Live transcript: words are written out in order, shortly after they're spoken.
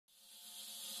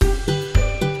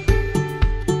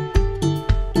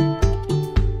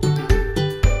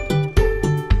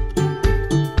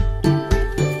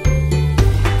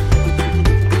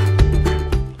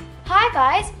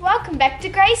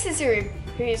Room.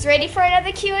 Who's ready for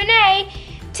another Q&A?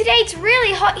 Today it's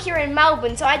really hot here in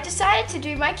Melbourne, so I decided to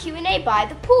do my Q&A by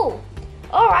the pool.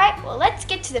 Alright, well let's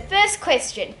get to the first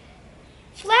question.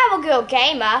 Flower Girl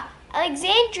Gamer,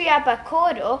 Alexandria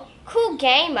Bacordo, Cool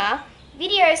Gamer,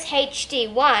 Videos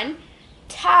HD1,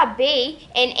 Tar B,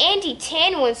 and Andy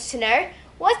Tan wants to know,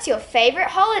 what's your favourite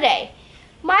holiday?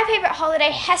 My favourite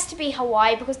holiday has to be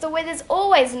Hawaii because the weather's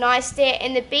always nice there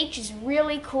and the beach is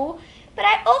really cool. But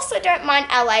I also don't mind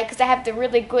LA because I have the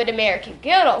really good American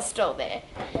Girl doll still there.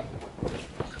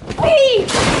 Whee!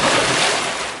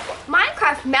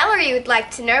 Minecraft Mallory would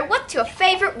like to know, what's your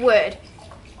favourite word?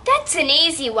 That's an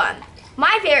easy one.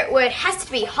 My favourite word has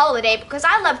to be holiday because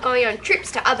I love going on trips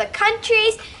to other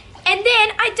countries and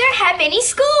then I don't have any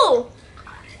school.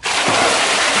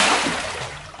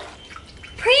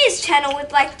 Priya's channel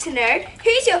would like to know,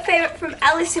 who's your favourite from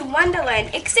Alice in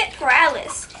Wonderland except for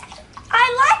Alice?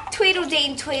 I like Tweedledee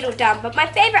and Tweedledum, but my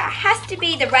favourite has to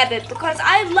be the rabbit because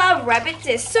I love rabbits,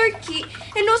 they're so cute,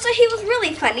 and also he was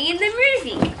really funny in the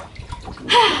movie.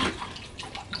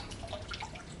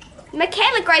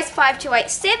 Michaela Grace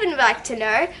 5287 would like to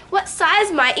know, what size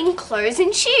am I in clothes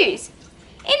and shoes?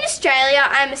 In Australia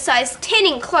I'm a size 10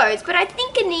 in clothes, but I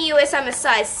think in the US I'm a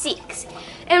size 6.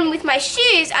 And with my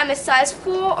shoes I'm a size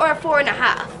 4 or a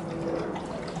 4.5.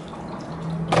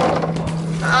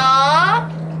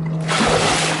 Aww.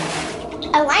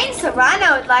 Elaine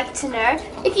Serrano would like to know,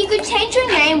 if you could change your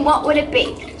name, what would it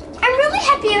be? I'm really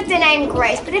happy with the name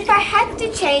Grace, but if I had to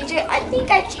change it, I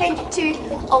think I'd change it to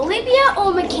Olivia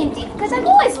or Mackenzie, because I've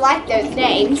always liked those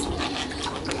names.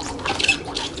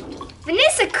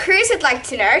 Vanessa Cruz would like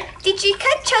to know, did you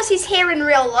cut Chelsea's hair in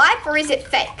real life or is it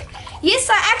fake? Yes,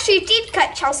 I actually did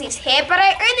cut Chelsea's hair, but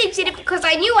I only did it because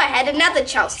I knew I had another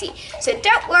Chelsea. So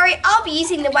don't worry, I'll be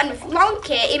using the one with long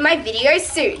hair in my videos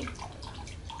soon.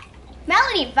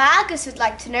 Melanie Vargas would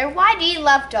like to know, why do you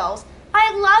love dolls?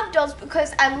 I love dolls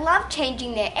because I love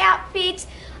changing their outfits,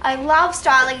 I love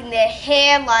styling their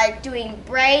hair, like doing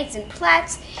braids and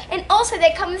plaits, and also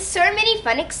they come with so many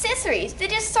fun accessories. They're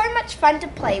just so much fun to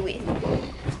play with.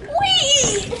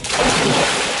 Whee!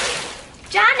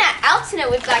 Jana Altena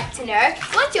would like to know,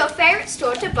 what's your favourite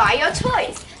store to buy your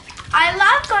toys? I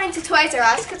love going to Toys R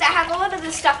Us because I have a lot of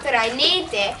the stuff that I need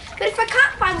there, but if I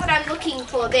can't find what I'm looking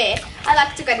for there, I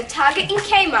like to go to Target and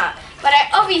Kmart, but I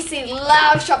obviously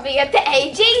love shopping at the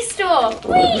AG store.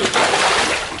 Whee!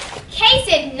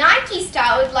 KZ Nike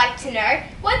Style would like to know,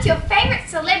 what's your favourite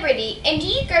celebrity and do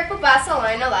you go for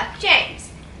Barcelona like James?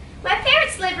 My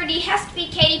favourite celebrity has to be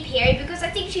Katy Perry because I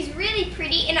think she's really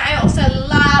pretty and I also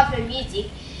love her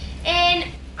music.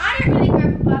 And I don't really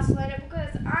go for Barcelona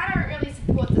because I don't really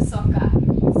support the soccer.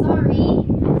 Sorry.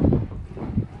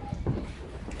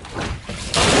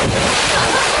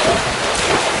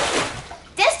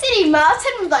 Destiny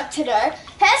Martin would like to know,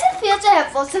 how does it feel to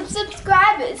have lots of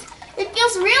subscribers? It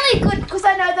feels really good because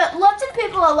I know that lots of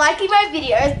people are liking my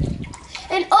videos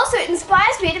and also it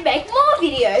inspires me to make more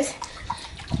videos.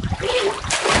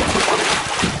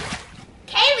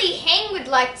 Kaylee Heng would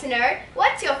like to know,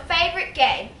 what's your favourite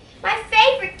game? My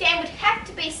favourite game would have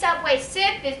to be Subway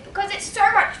Surfers because it's so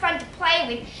much fun to play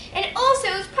with, and also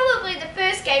it was probably the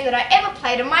first game that I ever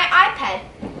played on my iPad.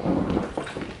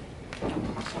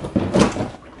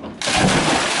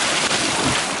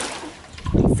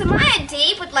 Samaya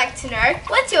D would like to know,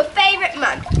 what's your favourite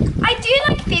month? I do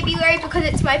like February because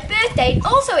it's my birthday, and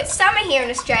also it's summer here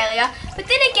in Australia, but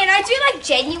then again I do like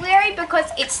January because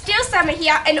it's still summer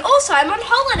here and also I'm on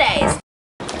holidays.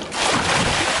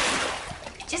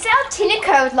 Giselle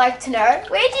Tinico would like to know,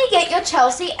 where do you get your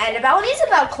Chelsea, Annabelle and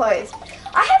Isabel clothes?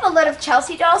 I have a lot of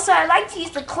Chelsea dolls, so I like to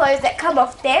use the clothes that come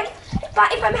off them,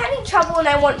 but if I'm having trouble and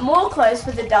I want more clothes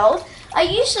for the dolls, I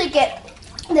usually get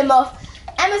them off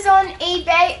Amazon,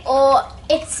 eBay or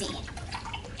Etsy.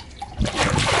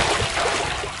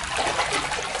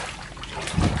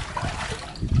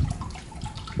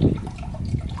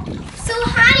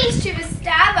 Sulhani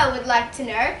Shivastava would like to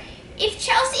know, if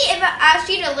Chelsea ever asked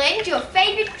you to lend your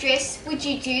favourite dress, would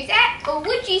you do that or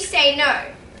would you say no?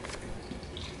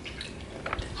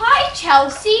 Hi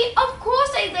Chelsea, of course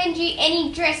I lend you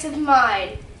any dress of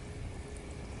mine.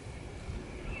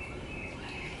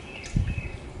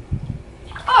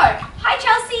 Oh, hi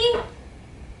Chelsea.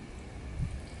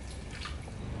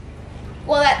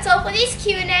 Well, that's all for this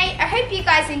Q&A. I hope you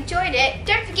guys enjoyed it.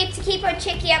 Don't forget to keep on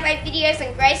checking out my videos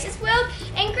on Grace's World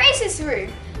and Grace's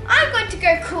Room. I'm going to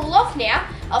go cool off now.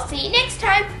 I'll see you next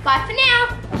time. Bye for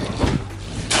now.